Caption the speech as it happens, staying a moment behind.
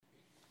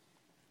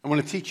I want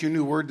to teach you a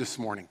new word this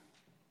morning.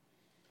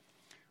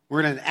 We're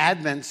in an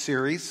Advent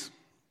series.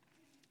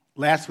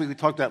 Last week we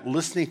talked about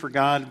listening for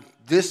God.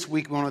 This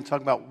week we want to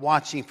talk about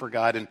watching for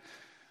God and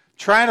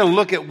try to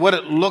look at what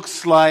it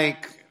looks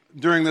like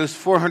during those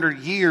 400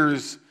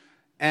 years,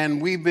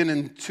 and we've been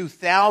in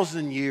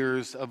 2,000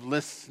 years of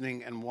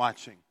listening and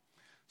watching.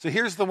 So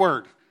here's the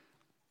word.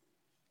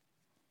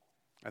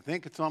 I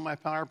think it's on my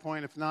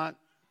PowerPoint. If not,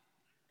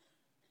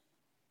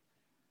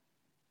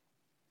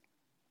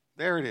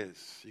 there it is.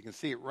 You can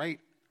see it right.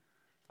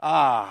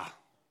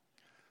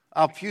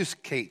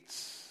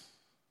 Obfuscates.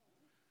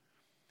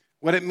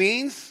 What it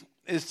means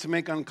is to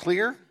make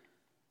unclear,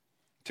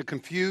 to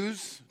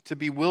confuse, to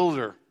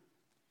bewilder.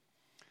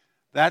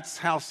 That's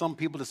how some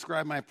people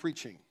describe my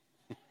preaching.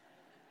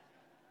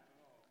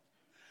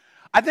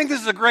 I think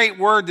this is a great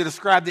word to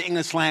describe the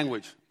English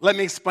language. Let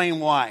me explain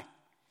why.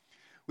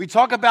 We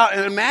talk about,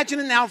 imagine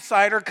an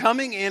outsider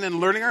coming in and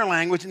learning our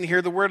language and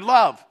hear the word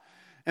love.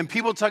 And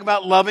people talk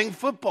about loving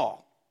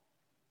football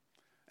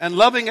and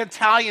loving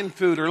Italian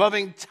food or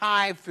loving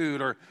Thai food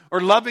or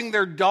loving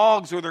their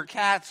dogs or their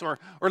cats or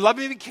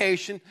loving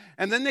vacation.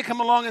 And then they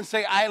come along and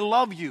say, I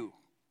love you.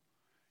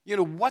 You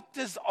know, what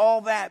does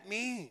all that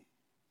mean?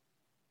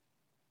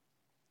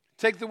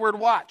 Take the word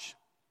watch.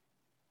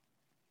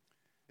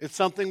 It's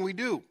something we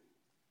do.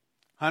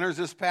 Hunters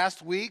this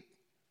past week,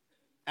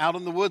 out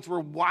in the woods,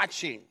 were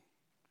watching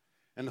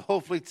and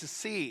hopefully to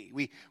see.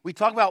 We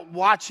talk about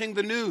watching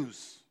the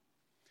news.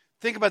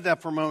 Think about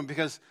that for a moment,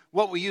 because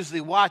what we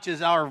usually watch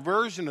is our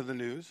version of the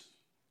news.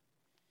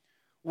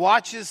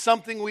 Watch is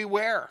something we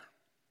wear.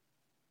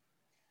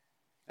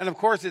 And of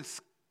course,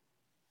 it's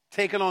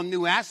taken on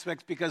new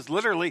aspects because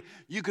literally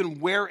you can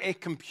wear a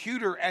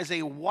computer as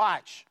a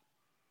watch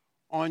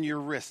on your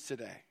wrist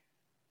today.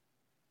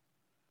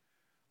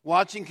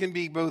 Watching can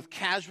be both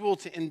casual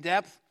to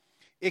in-depth.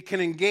 It can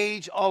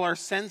engage all our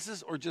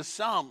senses or just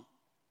some.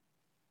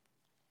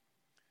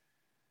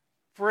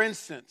 For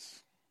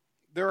instance,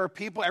 there are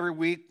people every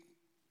week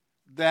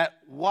that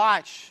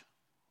watch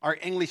our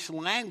English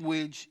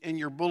language in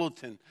your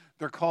bulletin.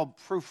 They're called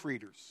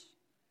proofreaders.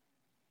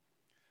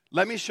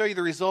 Let me show you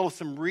the result of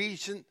some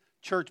recent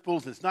church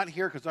bulletins. Not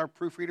here because our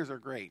proofreaders are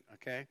great,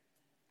 okay?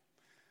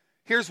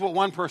 Here's what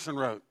one person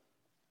wrote.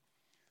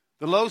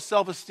 The low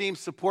self-esteem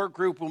support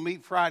group will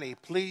meet Friday.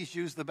 Please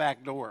use the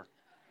back door.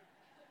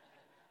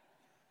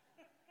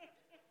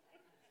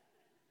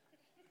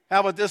 How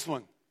about this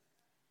one?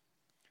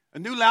 A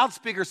new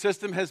loudspeaker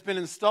system has been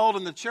installed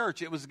in the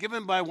church. It was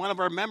given by one of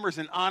our members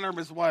in honor of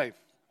his wife.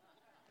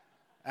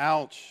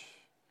 Ouch.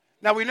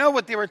 Now, we know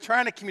what they were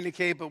trying to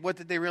communicate, but what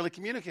did they really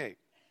communicate?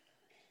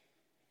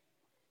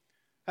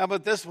 How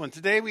about this one?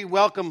 Today we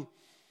welcome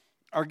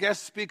our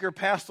guest speaker,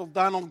 Pastor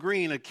Donald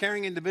Green, a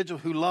caring individual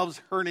who loves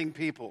hurting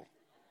people.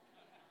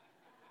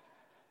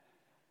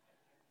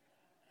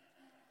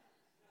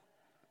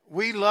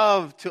 We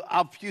love to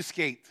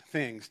obfuscate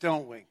things,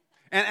 don't we?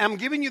 And I'm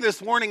giving you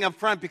this warning up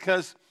front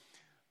because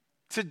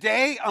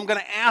today I'm going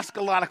to ask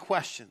a lot of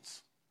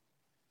questions.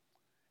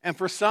 And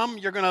for some,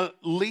 you're going to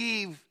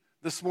leave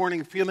this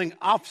morning feeling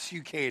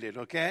obfuscated,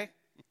 okay?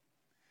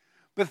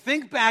 But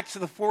think back to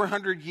the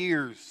 400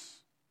 years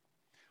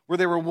where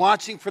they were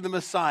watching for the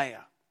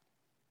Messiah.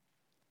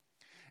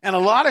 And a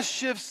lot of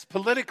shifts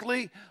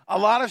politically, a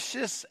lot of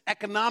shifts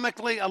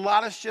economically, a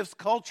lot of shifts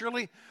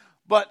culturally.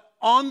 But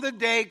on the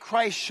day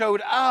Christ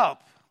showed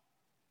up,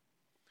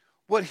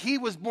 what he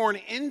was born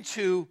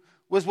into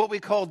was what we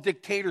call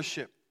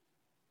dictatorship.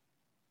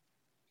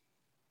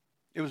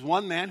 It was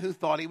one man who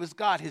thought he was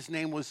God. His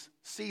name was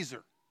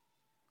Caesar.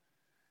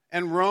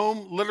 And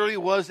Rome literally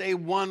was a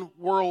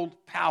one-world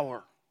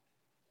power.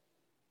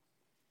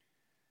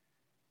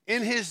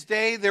 In his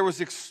day, there was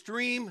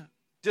extreme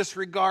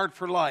disregard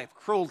for life,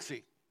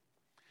 cruelty.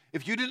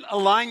 If you didn't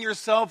align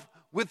yourself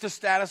with the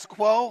status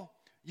quo,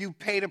 you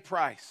paid a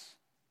price.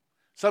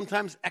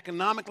 Sometimes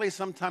economically,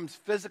 sometimes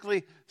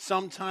physically,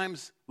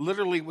 sometimes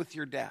literally with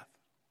your death.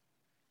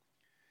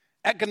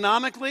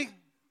 Economically,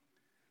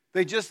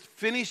 they just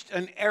finished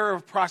an era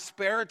of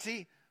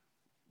prosperity,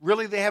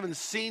 really they haven't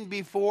seen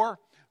before,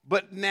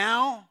 but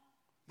now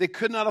they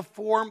could not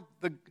afford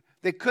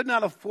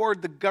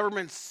the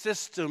government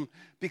system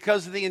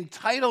because of the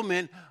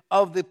entitlement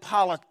of the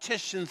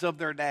politicians of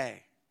their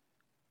day.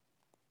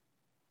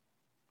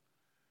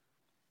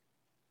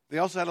 They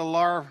also had a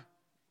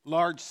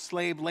large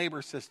slave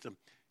labor system.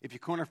 If you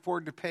couldn't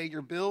afford to pay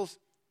your bills,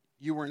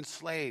 you were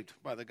enslaved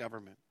by the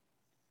government.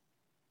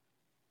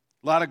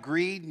 A lot of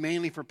greed,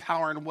 mainly for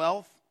power and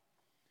wealth.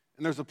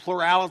 And there's a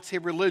plurality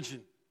of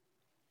religion.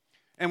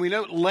 And we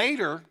note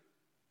later,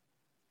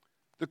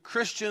 the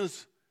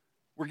Christians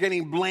were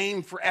getting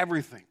blamed for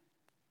everything.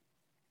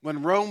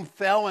 When Rome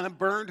fell and it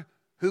burned,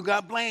 who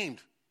got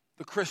blamed?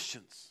 The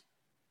Christians.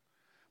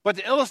 But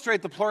to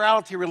illustrate the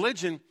plurality of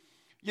religion,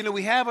 you know,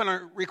 we have in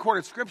our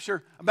recorded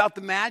scripture about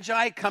the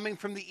Magi coming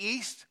from the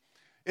east.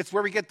 It's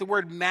where we get the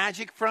word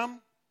magic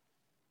from.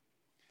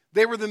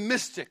 They were the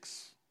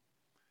mystics.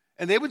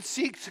 And they would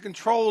seek to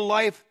control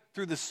life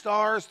through the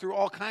stars, through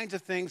all kinds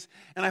of things.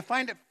 And I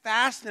find it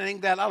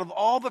fascinating that out of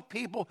all the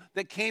people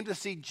that came to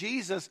see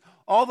Jesus,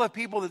 all the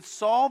people that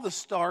saw the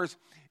stars,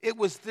 it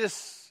was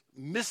this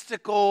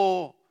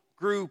mystical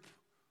group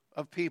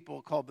of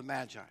people called the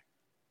Magi.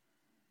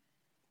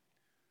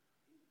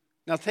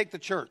 Now take the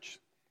church.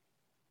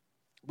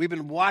 We've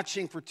been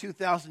watching for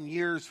 2,000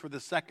 years for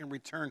the second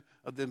return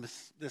of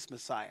this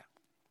Messiah.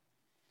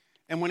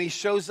 And when he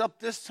shows up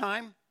this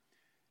time,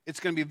 it's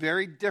going to be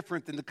very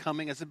different than the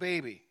coming as a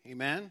baby.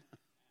 Amen?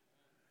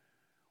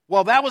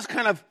 Well, that was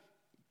kind of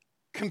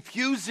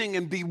confusing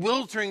and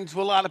bewildering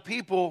to a lot of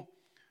people.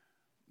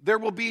 There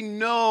will be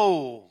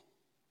no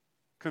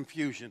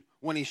confusion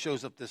when he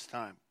shows up this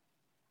time.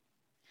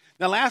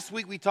 Now, last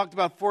week we talked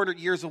about 400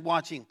 years of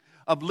watching,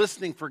 of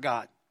listening for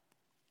God.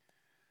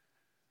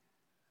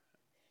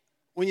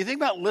 When you think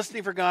about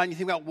listening for God and you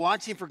think about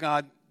watching for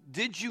God,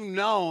 did you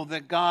know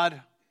that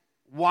God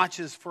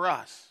watches for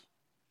us?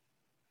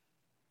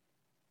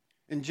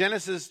 In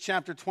Genesis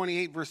chapter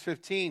 28, verse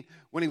 15,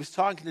 when he was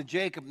talking to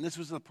Jacob, and this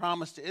was the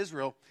promise to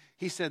Israel,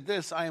 he said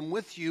this, I am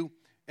with you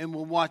and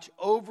will watch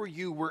over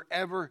you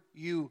wherever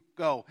you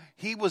go.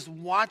 He was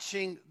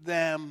watching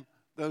them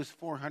those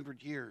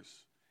 400 years.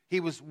 He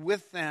was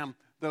with them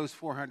those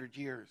 400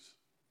 years.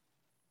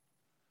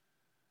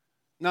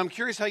 Now, I'm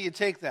curious how you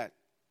take that.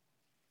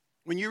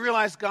 When you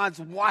realize God's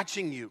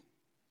watching you,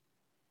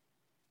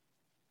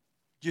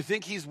 do you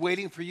think he's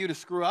waiting for you to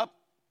screw up?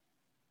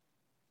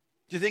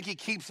 Do you think he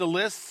keeps a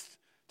list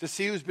to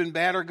see who's been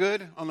bad or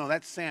good? Oh, no,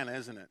 that's Santa,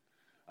 isn't it?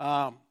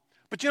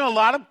 But, a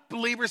lot of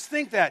believers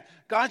think that.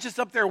 God's just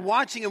up there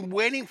watching and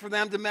waiting for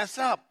them to mess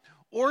up.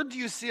 Or do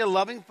you see a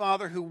loving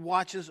father who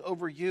watches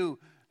over you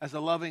as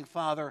a loving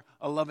father,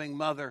 a loving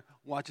mother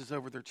watches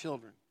over their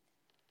children?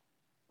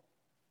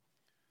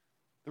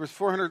 There was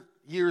 400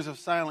 years of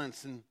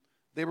silence, and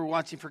they were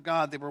watching for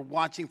God. They were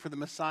watching for the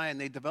Messiah,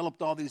 and they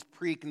developed all these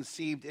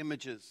preconceived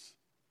images.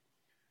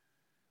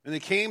 And they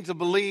came to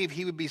believe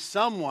he would be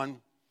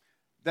someone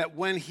that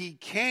when he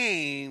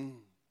came,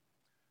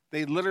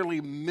 they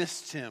literally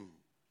missed him.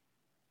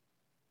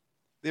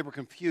 They were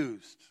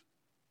confused.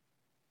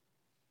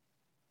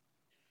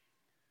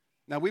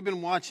 Now, we've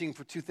been watching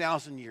for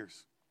 2,000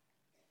 years.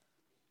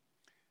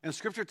 And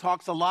Scripture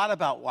talks a lot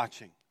about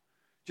watching.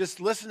 Just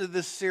listen to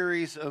this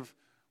series of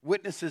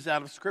witnesses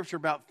out of Scripture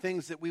about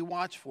things that we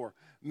watch for.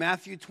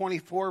 Matthew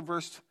 24,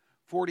 verse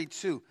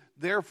 42.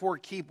 Therefore,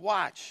 keep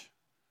watch,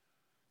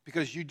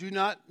 because you do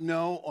not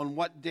know on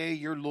what day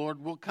your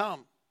Lord will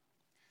come.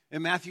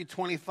 In Matthew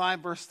 25,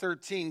 verse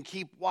 13,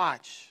 keep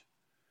watch,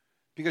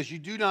 because you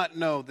do not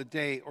know the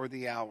day or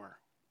the hour.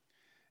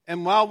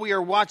 And while we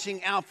are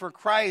watching out for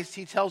Christ,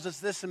 he tells us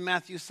this in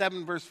Matthew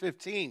 7, verse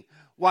 15.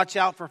 Watch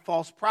out for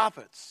false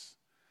prophets.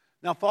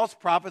 Now, false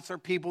prophets are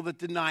people that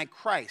deny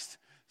Christ.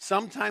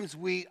 Sometimes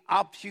we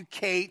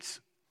obfuscate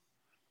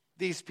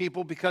these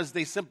people because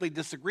they simply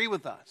disagree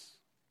with us.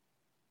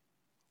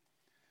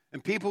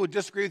 And people who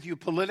disagree with you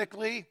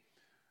politically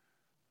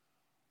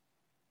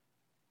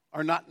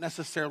are not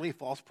necessarily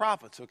false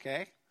prophets,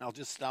 okay? I'll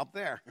just stop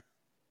there.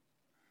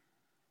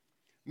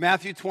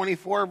 Matthew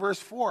 24, verse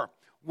 4.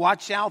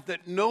 Watch out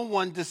that no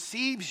one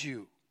deceives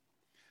you.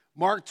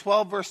 Mark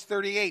 12, verse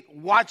 38.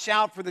 Watch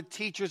out for the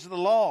teachers of the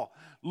law.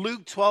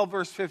 Luke 12,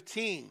 verse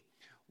 15.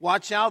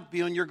 Watch out,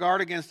 be on your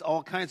guard against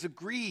all kinds of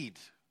greed.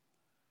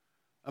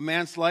 A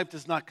man's life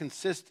does not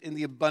consist in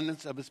the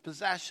abundance of his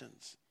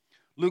possessions.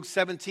 Luke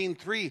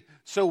 17:3.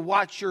 So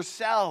watch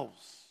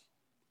yourselves.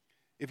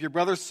 If your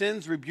brother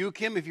sins, rebuke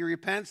him. If he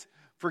repents,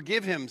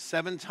 forgive him.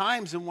 7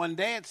 times in one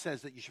day it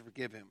says that you should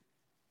forgive him.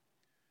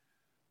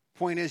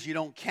 Point is, you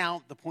don't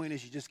count. The point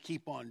is, you just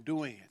keep on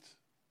doing it.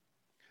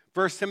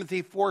 1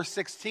 Timothy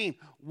 4:16.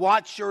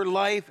 Watch your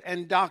life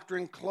and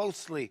doctrine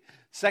closely.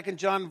 2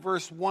 John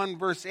verse 1,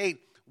 verse 8.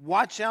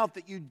 Watch out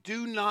that you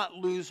do not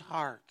lose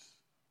heart.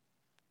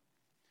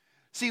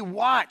 See,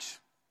 watch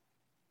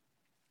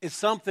is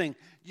something.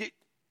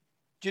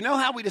 Do you know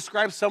how we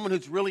describe someone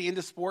who's really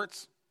into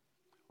sports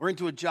or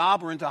into a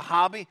job or into a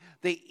hobby?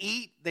 They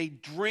eat, they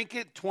drink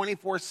it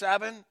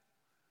 24/7.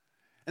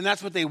 And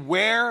that's what they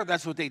wear.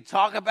 That's what they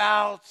talk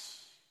about.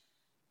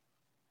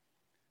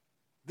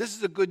 This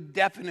is a good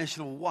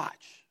definition of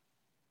watch.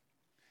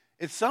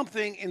 It's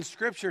something in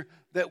Scripture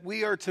that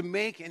we are to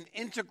make and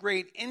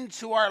integrate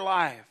into our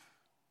life.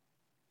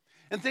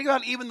 And think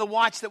about even the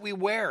watch that we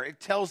wear. It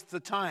tells the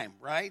time,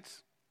 right?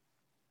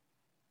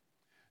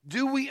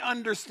 Do we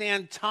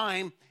understand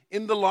time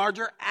in the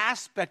larger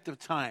aspect of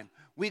time?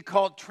 We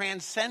call it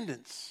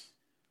transcendence.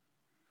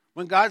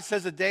 When God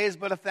says a day is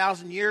but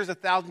 1,000 years,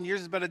 1,000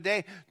 years is but a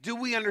day, do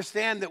we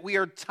understand that we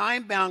are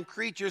time-bound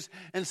creatures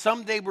and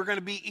someday we're going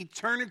to be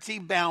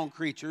eternity-bound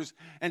creatures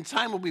and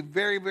time will be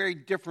very, very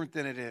different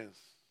than it is?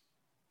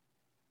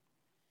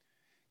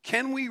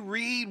 Can we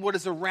read what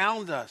is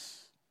around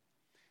us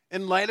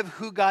in light of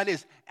who God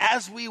is?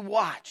 As we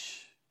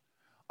watch,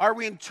 are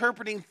we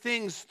interpreting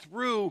things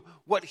through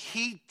what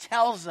He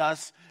tells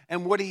us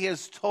and what He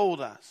has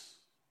told us?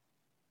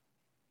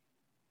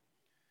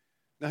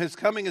 Now, His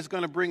coming is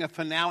going to bring a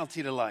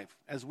finality to life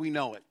as we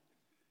know it.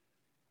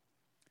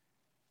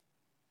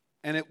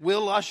 And it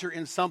will usher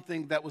in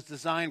something that was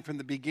designed from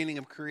the beginning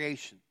of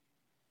creation.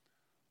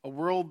 A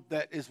world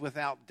that is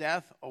without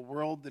death, a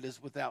world that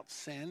is without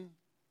sin,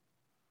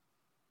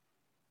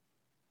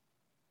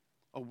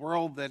 a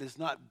world that is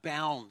not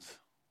bound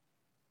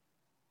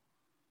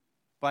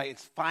by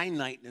its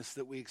finiteness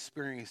that we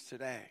experience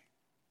today.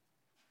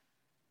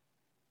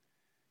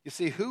 You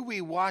see, who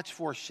we watch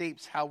for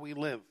shapes how we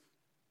live.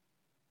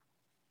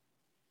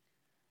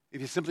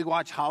 If you simply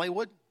watch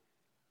Hollywood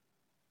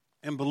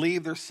and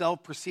believe their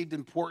self-perceived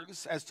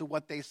importance as to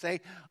what they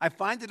say, I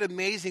find it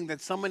amazing that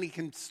somebody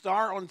can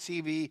star on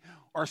TV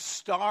or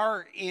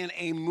star in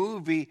a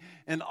movie,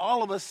 and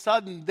all of a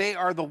sudden they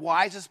are the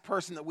wisest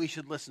person that we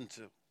should listen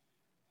to.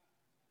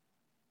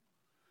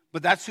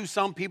 But that's who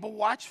some people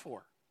watch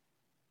for.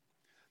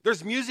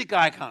 There's music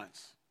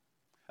icons.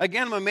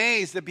 Again, I'm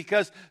amazed that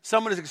because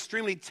someone is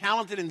extremely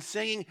talented in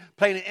singing,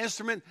 playing an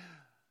instrument,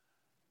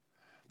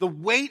 the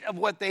weight of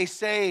what they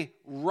say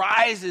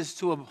rises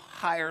to a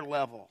higher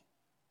level.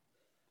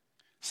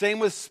 Same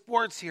with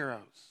sports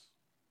heroes.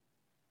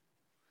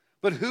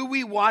 But who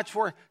we watch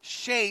for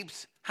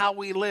shapes how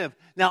we live.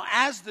 Now,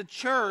 as the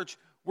church,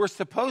 we're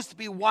supposed to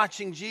be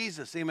watching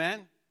Jesus.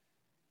 Amen?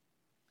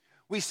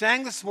 We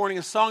sang this morning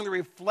a song that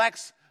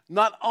reflects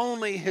not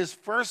only his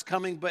first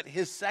coming, but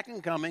his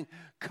second coming.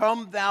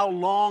 Come thou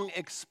long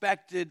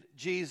expected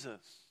Jesus.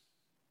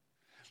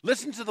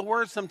 Listen to the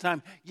words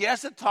sometime.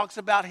 Yes, it talks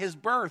about his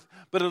birth,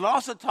 but it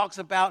also talks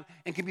about,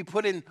 and can be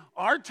put in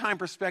our time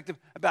perspective,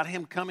 about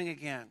him coming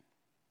again.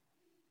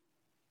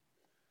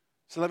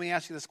 So let me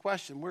ask you this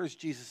question. Where is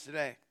Jesus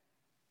today?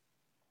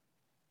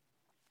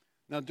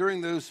 Now,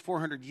 during those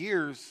 400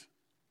 years,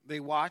 they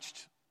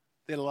watched.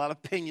 They had a lot of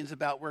opinions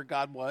about where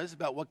God was,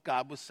 about what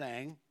God was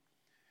saying.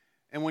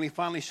 And when he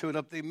finally showed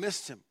up, they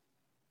missed him.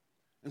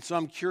 And so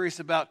I'm curious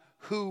about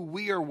who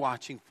we are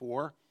watching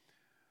for,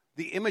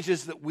 the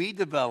images that we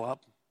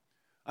develop.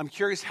 I'm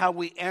curious how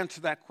we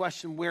answer that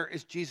question, where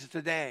is Jesus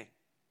today?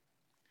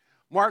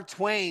 Mark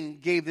Twain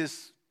gave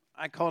this,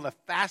 I call it a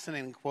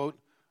fascinating quote.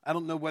 I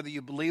don't know whether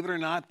you believe it or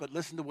not, but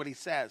listen to what he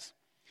says.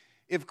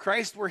 If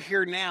Christ were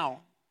here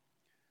now,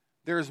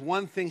 there is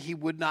one thing he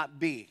would not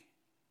be,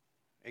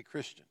 a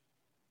Christian.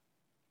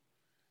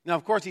 Now,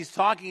 of course, he's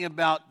talking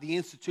about the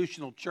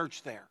institutional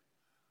church there.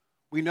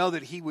 We know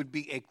that he would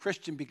be a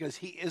Christian because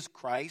he is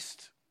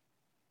Christ.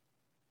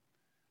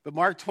 But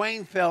Mark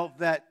Twain felt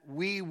that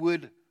we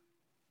would,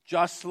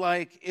 just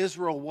like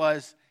Israel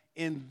was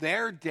in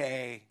their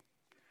day,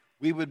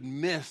 we would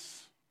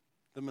miss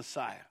the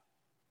Messiah.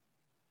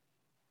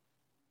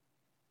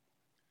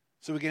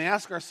 So we can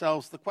ask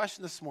ourselves the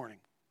question this morning.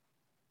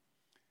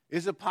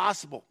 Is it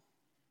possible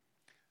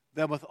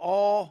that with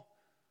all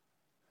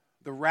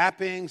the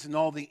wrappings and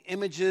all the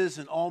images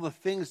and all the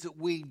things that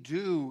we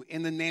do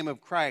in the name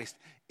of Christ,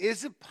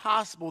 is it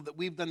possible that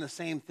we've done the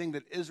same thing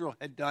that Israel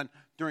had done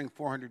during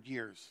 400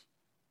 years?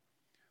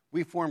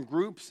 We form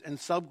groups and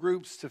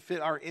subgroups to fit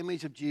our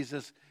image of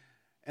Jesus,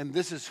 and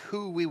this is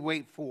who we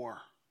wait for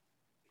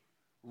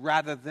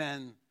rather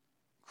than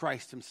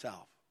Christ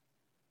himself.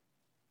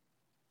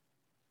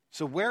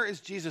 So where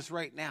is Jesus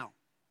right now?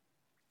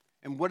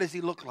 And what does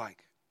he look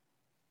like?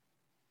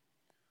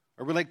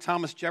 Are we like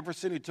Thomas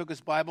Jefferson, who took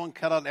his Bible and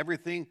cut out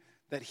everything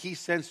that he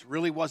sensed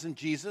really wasn't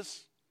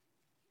Jesus?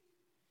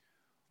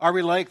 Are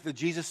we like the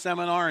Jesus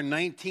Seminar in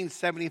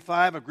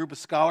 1975? A group of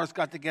scholars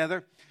got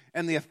together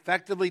and they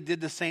effectively did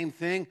the same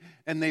thing,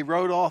 and they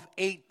wrote off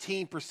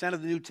 18%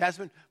 of the New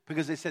Testament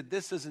because they said,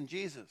 this isn't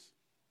Jesus.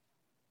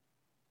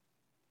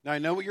 Now, I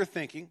know what you're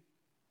thinking.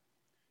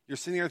 You're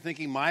sitting there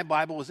thinking, my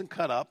Bible isn't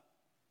cut up.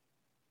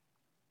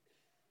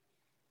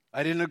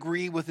 I didn't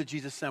agree with the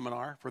Jesus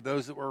Seminar for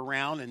those that were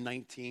around in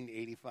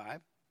 1985.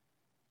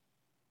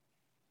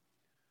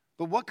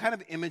 But what kind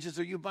of images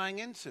are you buying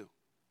into?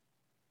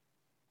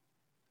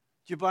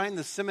 You're buying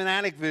the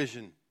Semantic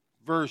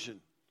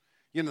version.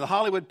 You know, the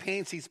Hollywood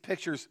paints these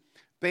pictures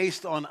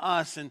based on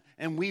us,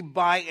 and we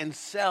buy and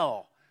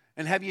sell.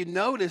 And have you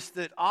noticed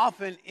that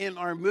often in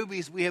our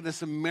movies we have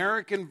this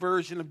American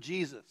version of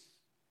Jesus?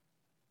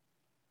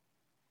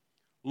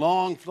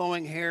 Long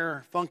flowing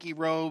hair, funky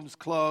robes,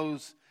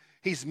 clothes.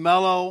 He's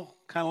mellow,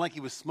 kind of like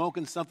he was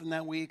smoking something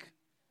that week.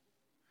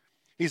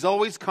 He's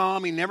always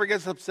calm. He never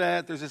gets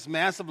upset. There's this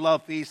massive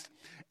love feast.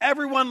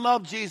 Everyone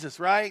loved Jesus,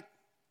 right?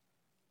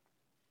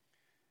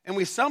 And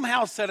we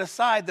somehow set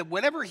aside that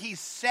whatever he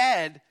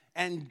said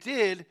and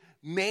did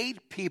made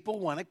people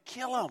want to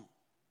kill him.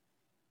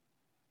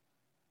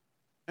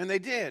 And they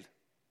did,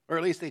 or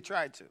at least they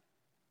tried to.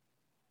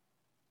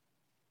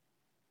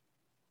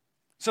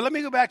 So let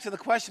me go back to the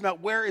question about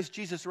where is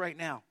Jesus right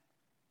now?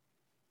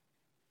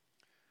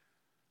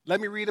 Let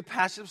me read a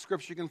passage of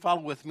Scripture. You can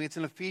follow with me. It's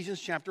in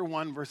Ephesians chapter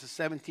 1, verses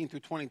 17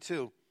 through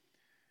 22.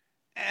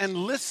 And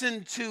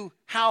listen to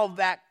how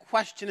that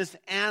question is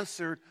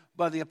answered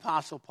by the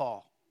Apostle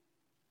Paul.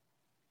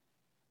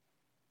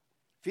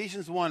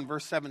 Ephesians 1,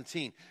 verse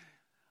 17.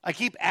 I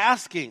keep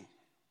asking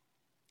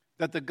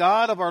that the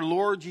God of our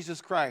Lord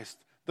Jesus Christ,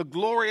 the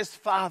glorious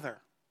Father,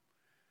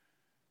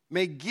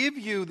 may give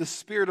you the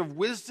spirit of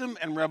wisdom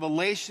and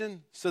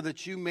revelation so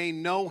that you may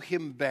know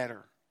him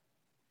better.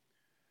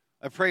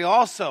 I pray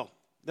also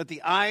that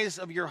the eyes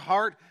of your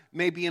heart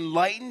may be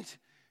enlightened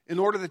in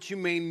order that you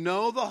may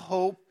know the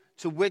hope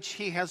to which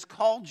he has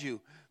called you,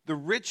 the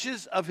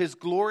riches of his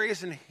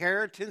glorious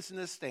inheritance in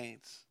the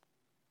saints,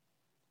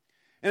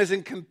 and his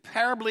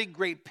incomparably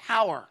great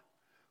power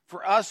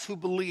for us who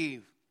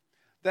believe.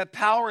 That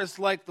power is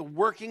like the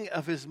working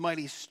of his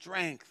mighty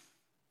strength,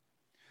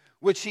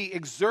 which he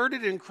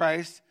exerted in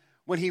Christ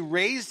when he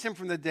raised him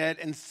from the dead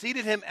and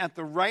seated him at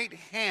the right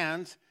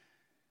hand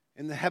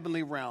in the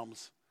heavenly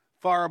realms,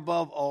 far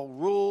above all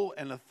rule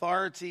and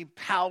authority,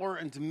 power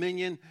and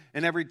dominion,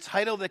 and every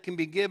title that can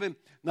be given,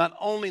 not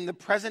only in the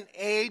present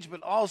age,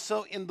 but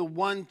also in the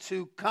one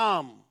to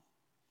come.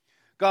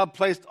 God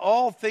placed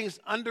all things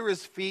under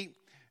his feet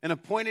and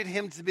appointed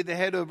him to be the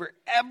head over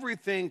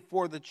everything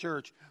for the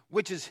church,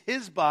 which is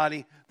his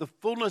body, the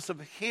fullness of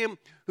him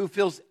who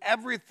fills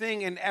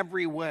everything in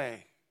every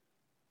way.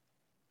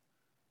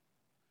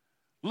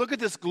 Look at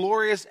this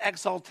glorious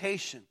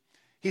exaltation.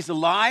 He's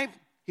alive.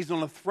 He's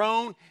on a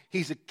throne.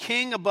 He's a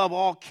king above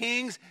all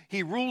kings.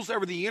 He rules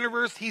over the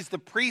universe. He's the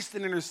priest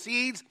that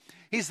intercedes.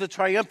 He's the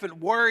triumphant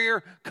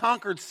warrior,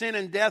 conquered sin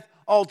and death,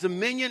 all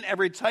dominion,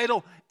 every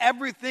title.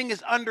 Everything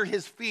is under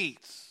his feet.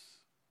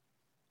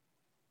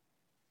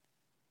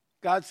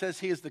 God says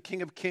he is the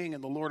King of kings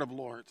and the Lord of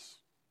lords.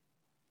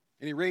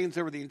 And he reigns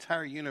over the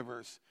entire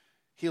universe.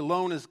 He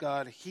alone is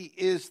God. He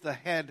is the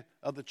head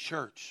of the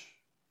church.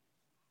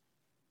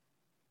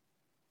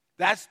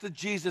 That's the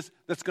Jesus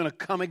that's going to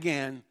come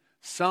again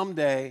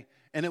someday,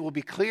 and it will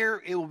be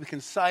clear, it will be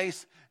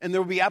concise, and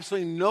there will be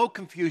absolutely no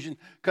confusion,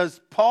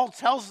 because Paul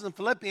tells us in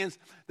Philippians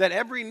that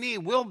every knee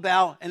will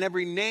bow and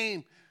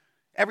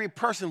every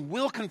person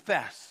will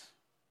confess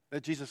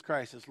that Jesus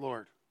Christ is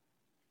Lord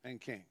and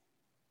King.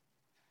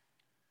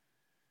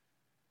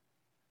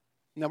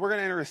 Now we're going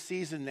to enter a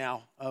season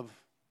now of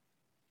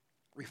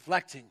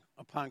reflecting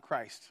upon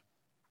Christ.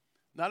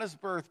 Not his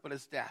birth, but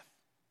his death.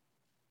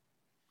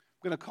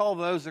 I'm going to call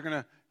those that are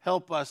going to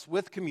help us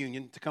with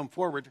communion to come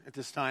forward at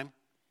this time.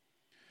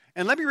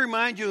 And let me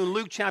remind you in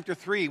Luke chapter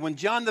 3, when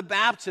John the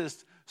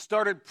Baptist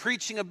started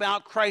preaching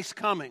about Christ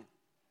coming,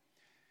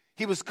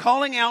 he was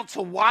calling out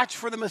to watch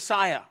for the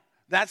Messiah.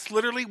 That's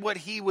literally what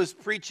he was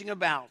preaching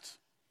about.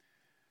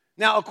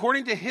 Now,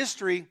 according to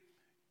history,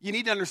 you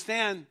need to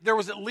understand there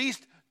was at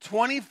least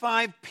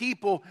 25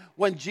 people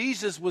when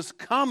Jesus was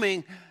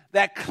coming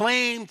that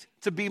claimed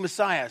to be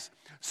messiahs.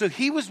 So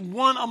he was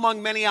one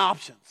among many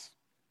options.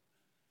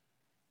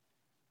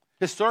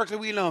 Historically,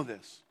 we know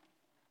this.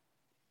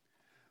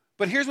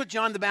 But here's what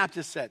John the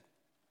Baptist said.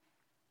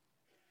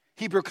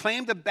 He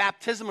proclaimed a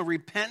baptism of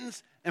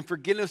repentance and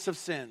forgiveness of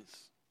sins.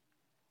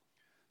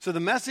 So the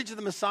message of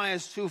the Messiah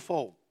is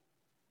twofold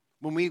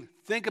when we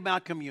think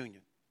about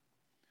communion.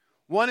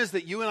 One is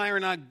that you and I are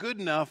not good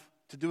enough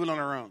to do it on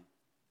our own.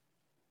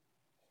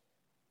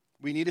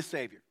 We need a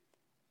Savior.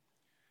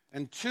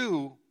 And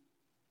two,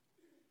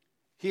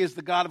 he is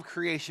the God of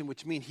creation,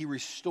 which means he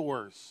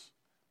restores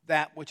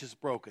that which is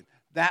broken,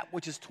 that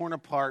which is torn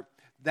apart,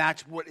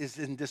 that's what is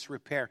in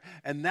disrepair.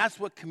 And that's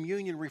what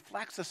communion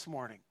reflects this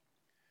morning.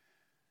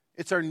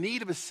 It's our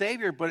need of a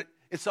Savior, but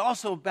it's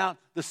also about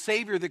the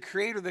Savior, the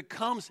Creator that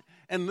comes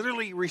and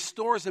literally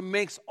restores and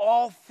makes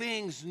all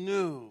things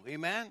new.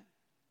 Amen?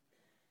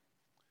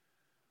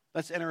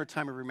 Let's enter a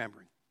time of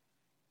remembering.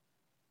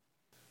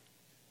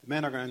 The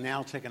men are going to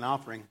now take an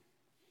offering,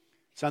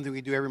 something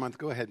we do every month.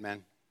 Go ahead,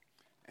 men.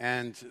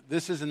 And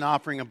this is an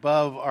offering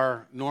above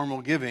our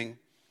normal giving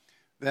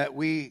that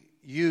we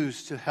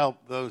use to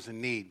help those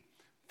in need.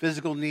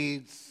 Physical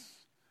needs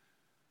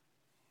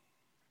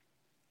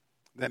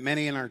that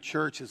many in our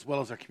church as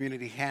well as our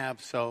community have.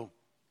 So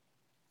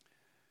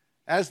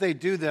as they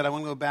do that, I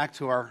want to go back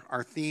to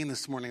our theme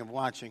this morning of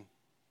watching.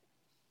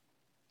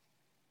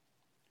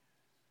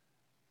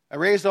 I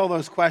raised all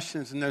those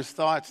questions and those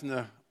thoughts in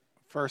the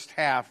first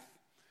half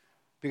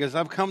because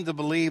I've come to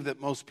believe that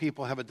most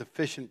people have a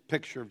deficient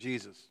picture of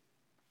Jesus.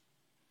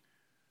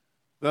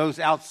 Those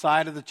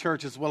outside of the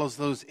church as well as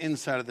those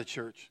inside of the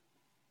church.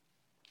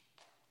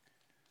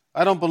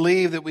 I don't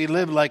believe that we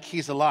live like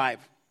he's alive.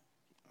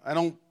 I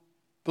don't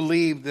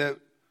believe that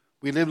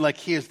we live like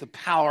he has the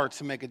power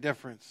to make a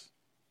difference.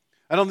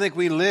 I don't think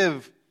we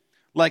live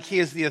like he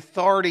has the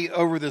authority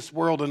over this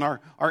world. And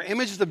our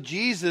images of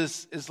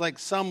Jesus is like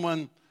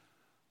someone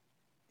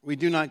we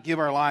do not give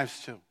our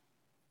lives to. I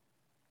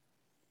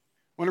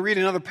want to read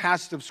another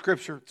passage of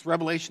Scripture. It's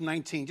Revelation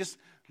 19. Just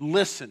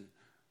listen.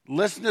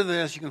 Listen to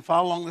this. You can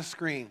follow along the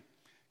screen.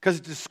 Because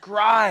it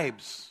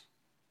describes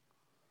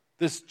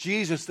this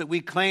Jesus that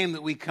we claim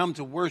that we come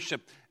to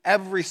worship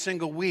every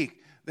single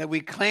week, that we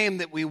claim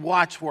that we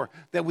watch for,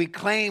 that we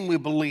claim we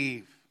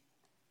believe.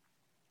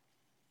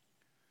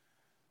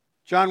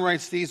 John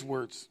writes these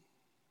words.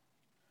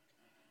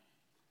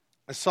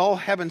 I saw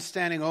heaven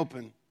standing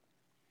open,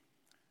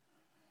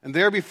 and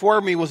there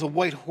before me was a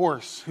white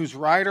horse, whose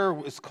rider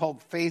is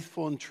called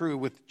Faithful and True.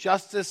 With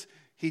justice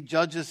he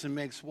judges and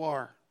makes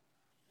war.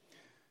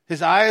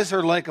 His eyes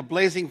are like a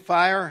blazing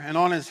fire, and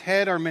on his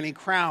head are many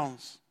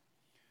crowns.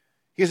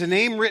 He has a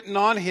name written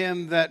on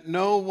him that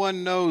no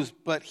one knows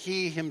but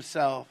he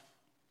himself.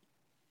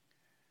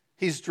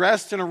 He's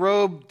dressed in a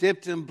robe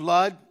dipped in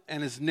blood,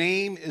 and his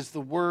name is the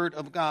Word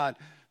of God.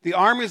 The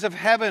armies of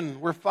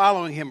heaven were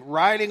following him,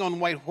 riding on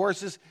white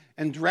horses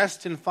and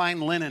dressed in fine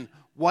linen,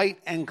 white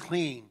and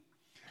clean.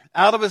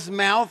 Out of his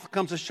mouth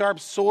comes a sharp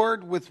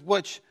sword with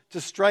which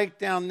to strike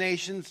down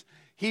nations.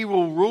 He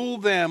will rule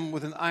them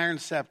with an iron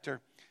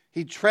scepter.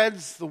 He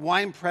treads the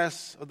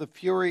winepress of the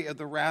fury of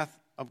the wrath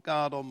of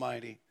God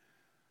Almighty.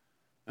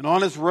 And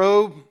on his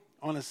robe,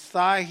 on his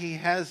thigh, he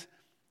has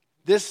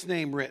this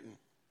name written: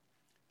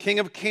 King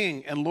of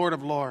Kings and Lord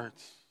of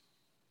Lords.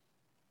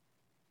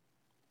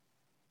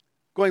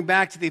 Going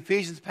back to the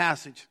Ephesians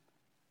passage,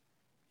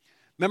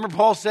 remember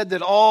Paul said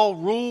that all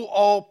rule,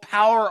 all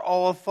power,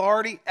 all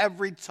authority,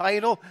 every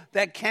title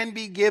that can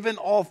be given,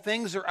 all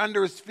things are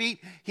under his feet.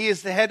 He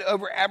is the head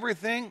over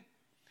everything.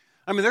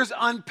 I mean, there's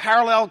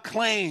unparalleled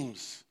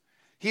claims.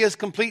 He has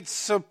complete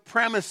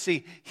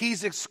supremacy.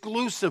 He's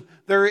exclusive.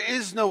 There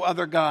is no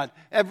other God.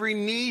 Every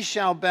knee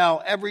shall bow.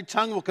 Every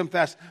tongue will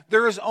confess.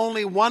 There is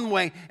only one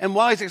way. And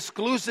while he's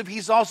exclusive,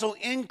 he's also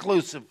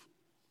inclusive.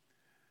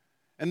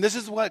 And this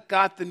is what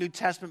got the New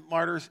Testament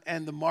martyrs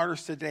and the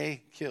martyrs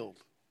today killed.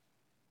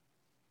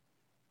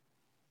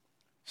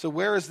 So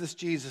where is this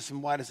Jesus,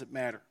 and why does it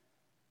matter?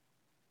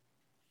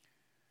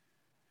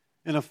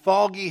 In a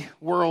foggy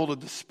world of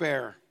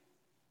despair,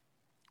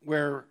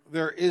 where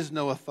there is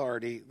no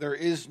authority, there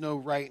is no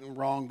right and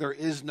wrong, there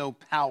is no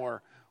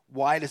power,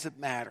 why does it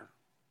matter?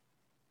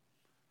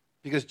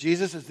 Because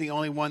Jesus is the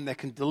only one that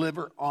can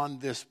deliver on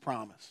this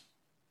promise.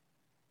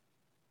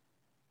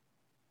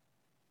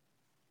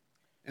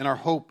 And our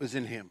hope is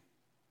in him.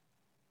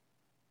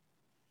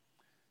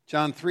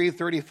 John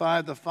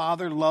 3:35, the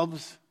Father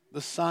loves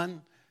the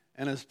Son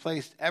and has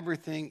placed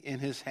everything in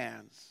his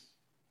hands.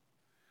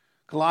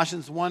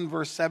 Colossians 1,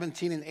 verse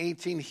 17 and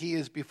 18, he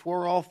is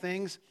before all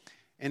things,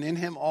 and in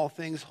him all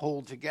things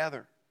hold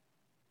together.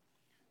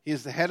 He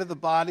is the head of the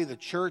body, the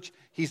church.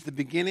 He's the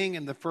beginning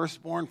and the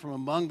firstborn from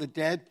among the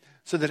dead,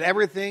 so that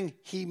everything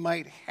he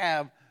might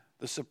have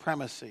the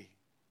supremacy.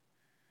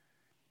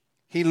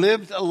 He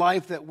lived a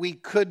life that we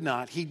could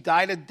not. He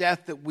died a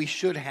death that we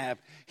should have.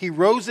 He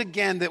rose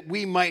again that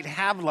we might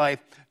have life,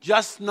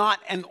 just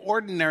not an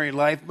ordinary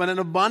life, but an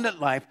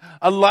abundant life,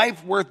 a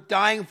life worth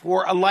dying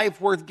for, a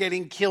life worth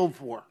getting killed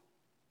for.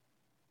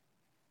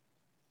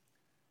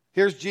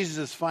 Here's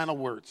Jesus' final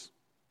words.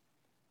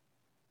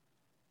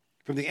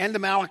 From the end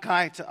of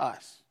Malachi to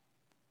us.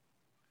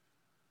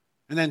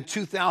 And then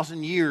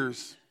 2,000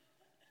 years,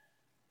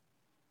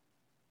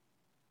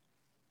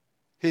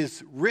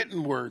 his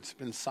written words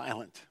been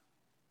silent.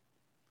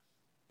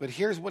 But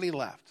here's what he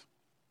left.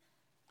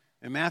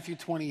 In Matthew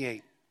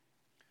 28,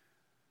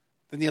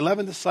 then the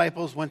 11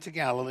 disciples went to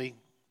Galilee,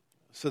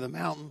 so the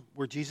mountain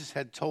where Jesus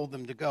had told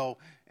them to go.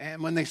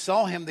 And when they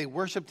saw him, they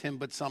worshiped him,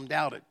 but some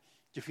doubted.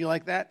 Do you feel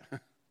like that?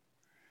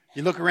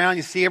 You look around,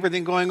 you see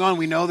everything going on.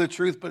 We know the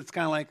truth, but it's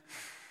kind of like,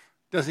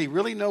 does he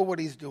really know what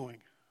he's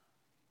doing?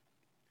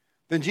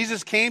 Then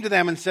Jesus came to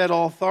them and said,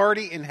 all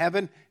authority in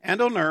heaven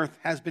and on earth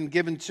has been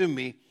given to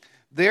me.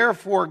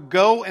 Therefore,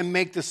 go and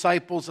make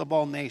disciples of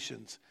all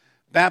nations,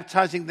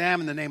 baptizing them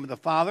in the name of the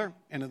Father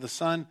and of the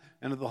Son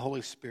and of the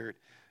Holy Spirit,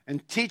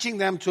 and teaching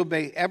them to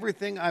obey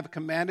everything I've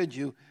commanded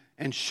you.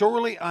 And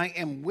surely I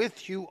am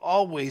with you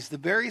always. The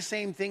very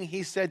same thing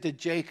he said to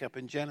Jacob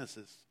in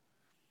Genesis,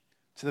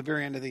 to the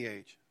very end of the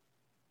age.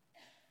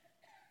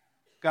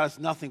 God is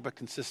nothing but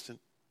consistent.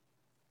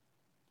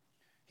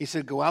 He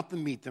said, go out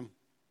and meet them.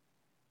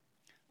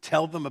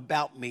 Tell them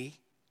about me.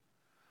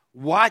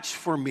 Watch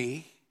for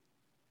me.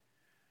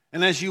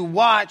 And as you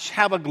watch,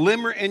 have a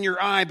glimmer in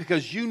your eye,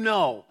 because you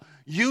know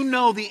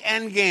the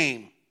end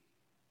game.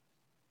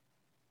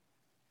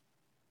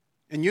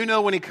 And you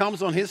know when he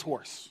comes on his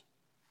horse,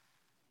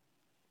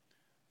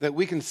 that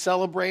we can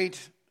celebrate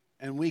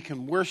and we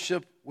can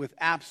worship with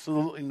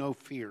absolutely no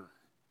fear,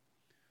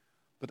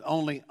 but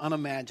only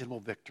unimaginable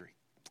victory.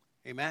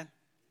 Amen?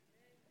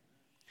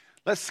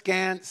 Let's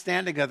stand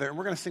together, and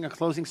we're going to sing a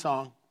closing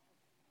song.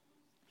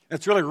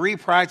 It's really a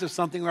reprise of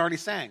something we already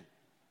sang.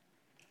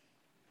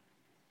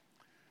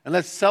 And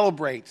let's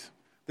celebrate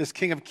this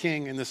King of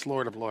Kings and this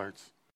Lord of Lords.